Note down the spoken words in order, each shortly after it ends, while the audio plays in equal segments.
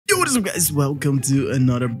What is up, guys? Welcome to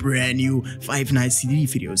another brand new Five Nights CDD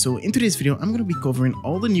video. So in today's video, I'm gonna be covering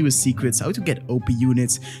all the newest secrets, how to get OP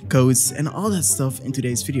units, codes, and all that stuff in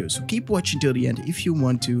today's video. So keep watching till the end if you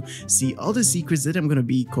want to see all the secrets that I'm gonna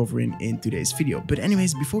be covering in today's video. But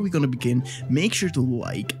anyways, before we're gonna begin, make sure to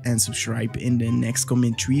like and subscribe in the next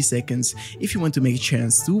coming 3 seconds if you want to make a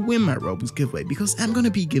chance to win my Robux giveaway, because I'm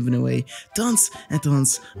gonna be giving away tons and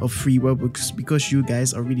tons of free Robux because you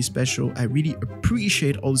guys are really special. I really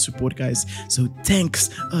appreciate all the support, guys, so thanks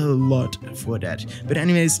a lot for that. But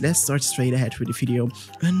anyways, let's start straight ahead with the video.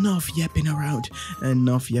 Enough yapping around,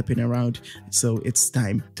 so it's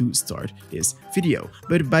time to start this video.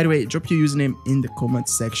 But by the way, drop your username in the comment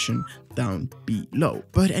section down below.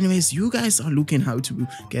 But anyways, you guys are looking how to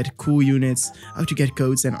get cool units, how to get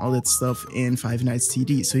codes and all that stuff in Five Nights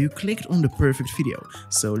TD, so you clicked on the perfect video.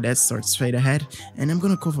 So let's start straight ahead, and I'm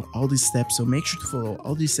gonna cover all these steps, so make sure to follow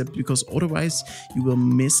all these steps, because otherwise you will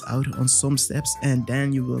miss out on some steps and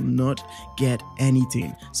then you will not get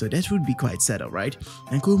anything. So that would be quite sad, alright?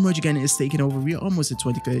 And Cool Merge again is taking over. We are almost at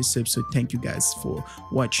 20k subs, so thank you guys for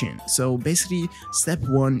watching. So basically, step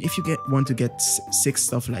 1, if you want to get 6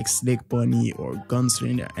 stuff like Slick Bunny or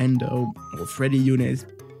Gunslinger Endo or Freddy unit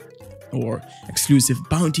or exclusive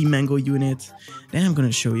Bounty Mango unit, then I'm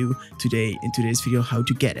gonna show you today in today's video how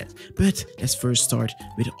to get it. But let's first start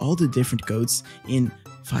with all the different codes in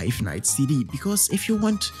Five Nights TD, because if you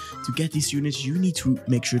want to get these units, you need to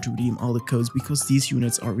make sure to redeem all the codes, because these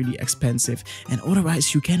units are really expensive and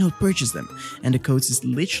otherwise you cannot purchase them. And the codes is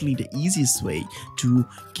literally the easiest way to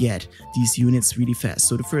get these units really fast.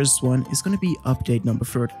 So the first one is going to be update number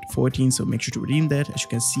 14, so make sure to redeem that. As you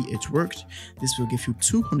can see, it worked. This will give you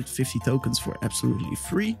 250 tokens for absolutely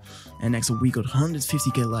free. And next up we got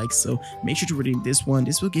 150k likes, so make sure to redeem this one.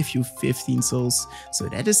 This will give you 15 souls, so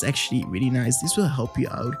that is actually really nice. This will help you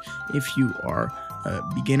out if you are a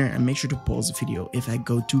beginner, and make sure to pause the video if I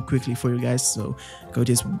go too quickly for you guys. So go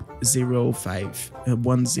this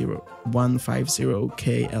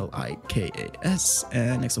 150KLIKAS,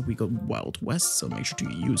 and next up we got Wild West, so make sure to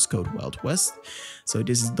use code Wild West. So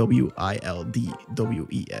this is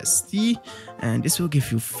WILDWEST, and this will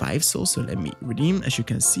give you 5 souls. So let me redeem. As you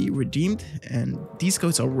can see, redeemed. And these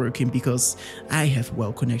codes are working because I have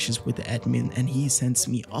well connections with the admin, and he sends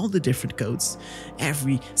me all the different codes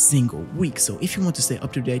every single week. So if you want to stay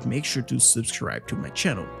up to date, make sure to subscribe to my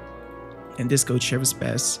channel. And this code Sheriff's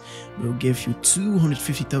Pass will give you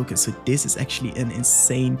 250 tokens, so this is actually an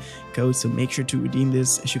insane code, so make sure to redeem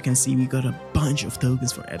this. As you can see, we got a bunch of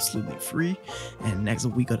tokens for absolutely free. And next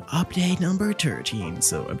up we got update number 13,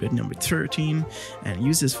 so update number 13, and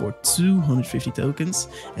use this for 250 tokens.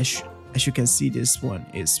 As you can see, this one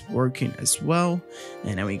is working as well.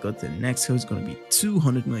 And then we got the next code, is going to be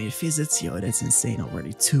 200 million visits. Yo, that's insane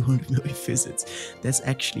already, 200 million visits. That's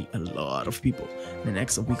actually a lot of people. And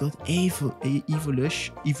next up we got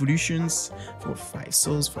evolutions for 5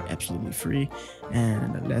 souls for absolutely free.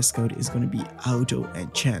 And the last code is going to be auto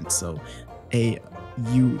enchant, so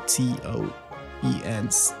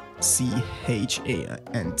AUTOENCHANT,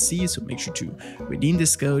 so make sure to redeem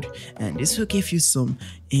this code, and this will give you some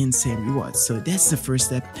insane rewards. So that's the first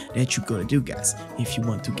step that you're gonna do, guys, if you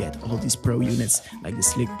want to get all these pro units like the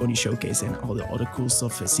Slick Bunny showcase and all the other cool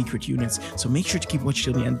stuff, secret units. So make sure to keep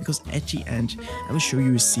watching till the end, because at the end I will show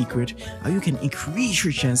you a secret how you can increase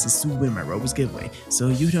your chances to win my Robux giveaway. So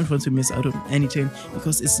you don't want to miss out on anything,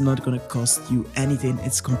 because it's not gonna cost you anything.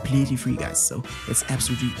 It's completely free, guys, so it's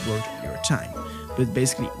absolutely worth your time. But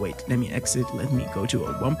basically, wait, let me exit, let me go to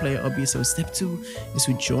a 1-player lobby. So step 2 is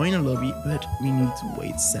to join a lobby, but we need to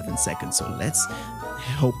wait 7 seconds. So let's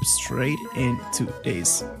hop straight into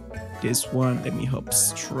this one. Let me hop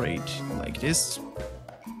straight like this.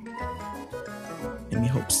 Let me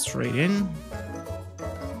hop straight in.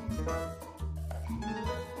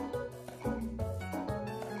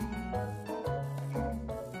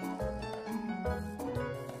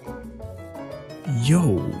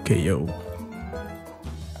 Yo.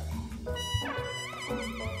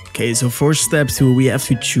 Okay, so for step 2 we have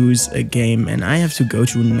to choose a game, and I have to go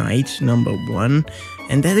to night number 1,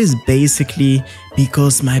 and that is basically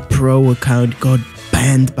because my pro account got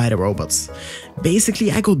banned by the robots.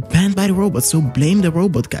 Basically, I got banned by the robots, so blame the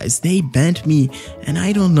robot, guys. They banned me, and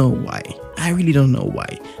I don't know why. I really don't know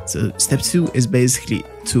why. So step 2 is basically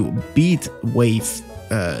to beat wave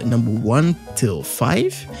number 1 till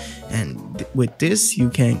 5, and with this you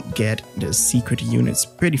can get the secret units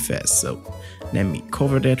pretty fast. So let me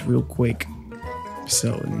cover that real quick.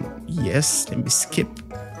 So yes, let me skip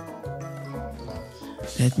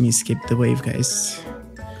the wave, guys.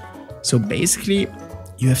 So basically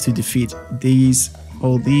you have to defeat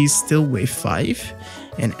all these till wave 5,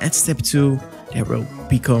 And at step 2, that will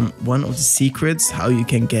become one of the secrets how you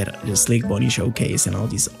can get the Slick Bunny Showcase and all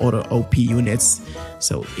these other OP units.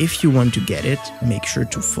 So if you want to get it, make sure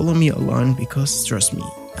to follow me along, because trust me,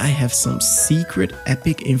 I have some secret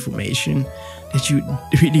epic information that you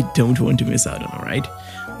really don't want to miss out on, alright?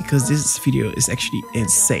 Because this video is actually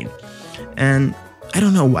insane. And I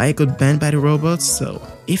don't know why I got banned by the robots, so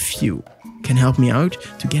if you can help me out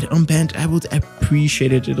to get unbanned, I would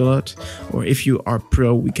appreciate it a lot. Or if you are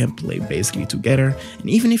pro, we can play basically together. And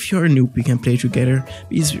even if you're a noob, we can play together,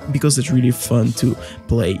 because it's really fun to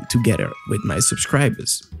play together with my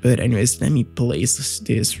subscribers. But anyways, let me place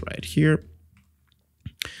this right here.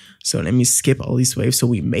 So let me skip all these waves. So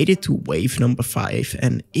we made it to wave number 5,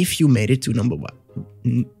 and if you made it to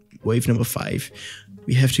wave number 5,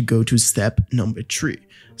 we have to go to step number 3.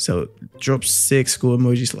 So drop 6 cool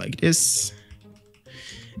emojis like this.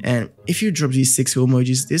 And if you drop these 6 cool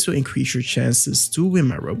emojis, this will increase your chances to win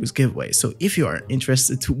my Robux giveaway. So if you are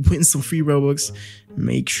interested to win some free Robux,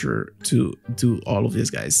 make sure to do all of this,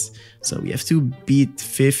 guys. So we have to beat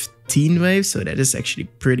 15 waves, so that is actually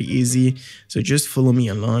pretty easy. So just follow me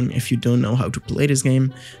along. If you don't know how to play this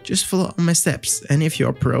game, just follow all my steps. And if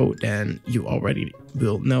you're pro, then you already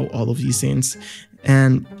will know all of these things.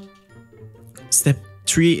 And step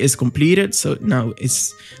 3 is completed, so now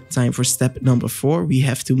it's time for step number 4. We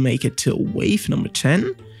have to make it till wave number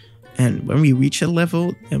 10, and when we reach a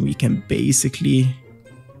level, then we can basically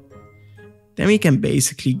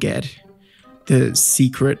get the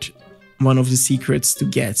secret, one of the secrets to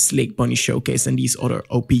get Slick Bunny Showcase and these other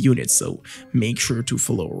OP units. So make sure to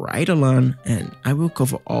follow right along, and I will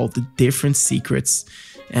cover all the different secrets,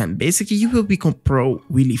 and basically you will become pro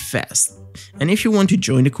really fast. And if you want to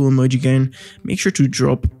join the cool emoji gang, make sure to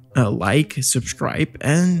drop a like, subscribe,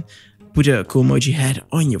 and put a cool emoji head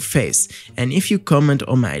on your face. And if you comment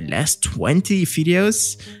on my last 20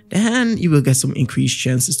 videos, then you will get some increased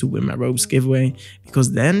chances to win my Robux giveaway,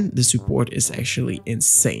 because then the support is actually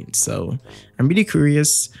insane. So I'm really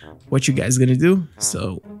curious what you guys gonna do,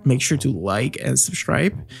 so make sure to like and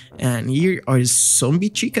subscribe. And here are the zombie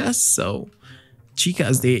chicas. So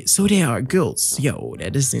chicas, they are girls. Yo,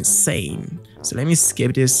 that is insane. So let me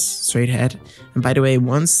skip this straight ahead. And by the way,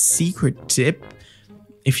 one secret tip: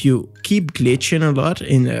 if you keep glitching a lot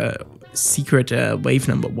in secret wave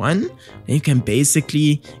number 1, then you can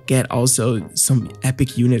basically get also some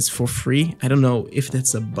epic units for free. I don't know if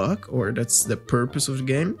that's a bug or that's the purpose of the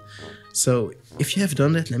game. So if you have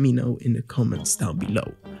done that, let me know in the comments down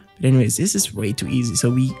below. But anyways, this is way too easy,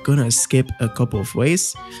 so we're gonna skip a couple of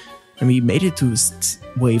ways. And we made it to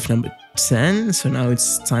wave number 10, so now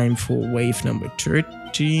it's time for wave number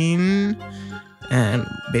 13. And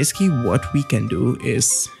basically what we can do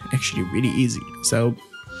is actually really easy. So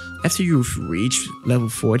after you've reached level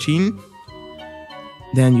 14,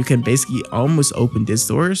 then you can basically almost open these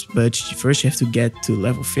doors, but first you have to get to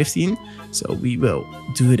level 15. So we will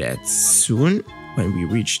do that soon. When we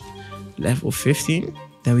reach level 15,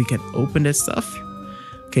 then we can open that stuff.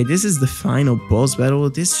 Okay, this is the final boss battle.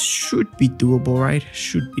 This should be doable, right?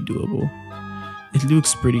 Should be doable. It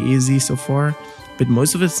looks pretty easy so far, but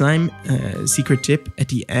most of the time, secret tip, at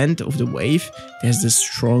the end of the wave, there's the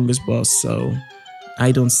strongest boss. So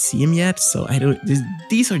I don't see him yet. So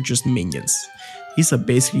these are just minions. These are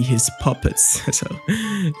basically his puppets. So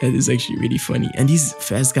that is actually really funny. And these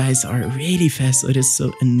fast guys are really fast, so it is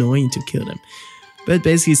so annoying to kill them. But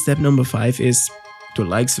basically, step number 5 is to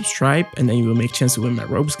like, subscribe, and then you will make a chance to win my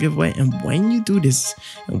Robux giveaway. And when you do this,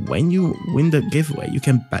 and when you win the giveaway, you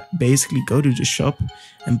can basically go to the shop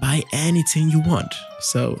and buy anything you want.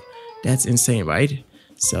 So that's insane, right?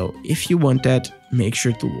 So if you want that, make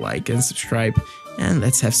sure to like and subscribe, and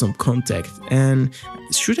let's have some contact. And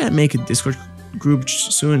should I make a Discord group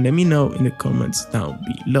soon? Let me know in the comments down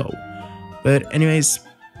below. But anyways,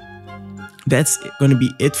 that's gonna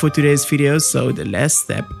be it for today's video. So the last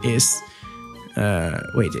step is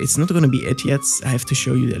wait, it's not gonna be it yet. I have to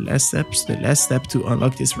show you the last steps. The last step to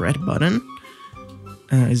unlock this red button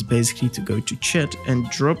is basically to go to chat and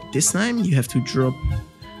drop. This time you have to drop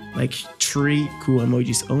like 3 cool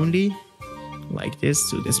emojis only, like this.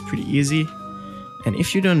 So that's pretty easy. And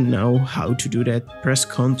if you don't know how to do that, press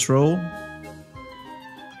Ctrl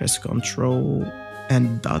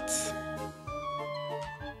and dot.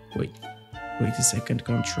 Wait a second,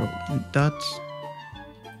 Ctrl and dot.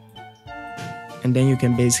 And then you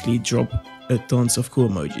can basically drop tons of cool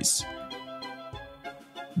emojis.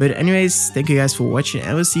 But anyways, thank you guys for watching.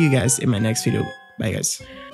 I will see you guys in my next video. Bye guys.